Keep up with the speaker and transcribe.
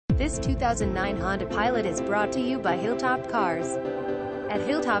This 2009 Honda Pilot is brought to you by Hilltop Cars. At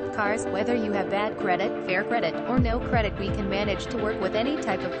Hilltop Cars, whether you have bad credit, fair credit, or no credit, we can manage to work with any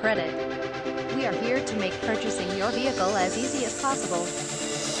type of credit. We are here to make purchasing your vehicle as easy as possible.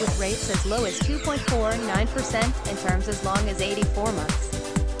 With rates as low as 2.49% and terms as long as 84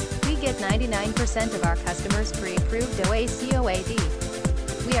 months. We get 99% of our customers pre-approved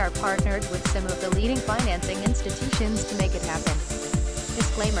OACOAD. We are partnered with some of the leading financing institutions to make it happen.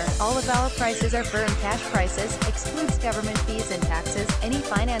 Disclaimer: all of our prices are firm cash prices, excludes government fees and taxes, any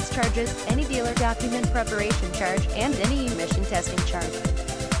finance charges, any dealer document preparation charge, and any emission testing charge.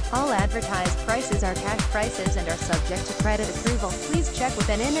 All advertised prices are cash prices and are subject to credit approval. Please check with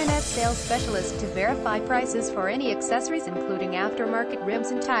an internet sales specialist to verify prices for any accessories including aftermarket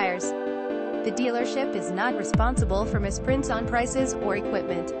rims and tires. The dealership is not responsible for misprints on prices or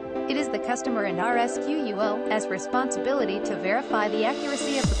equipment. It is the customer and RSQUO has responsibility to verify the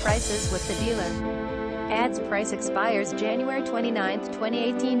accuracy of the prices with the dealer. Ads price expires January 29,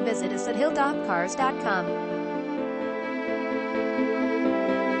 2018. Visit us at hilltopcars.com.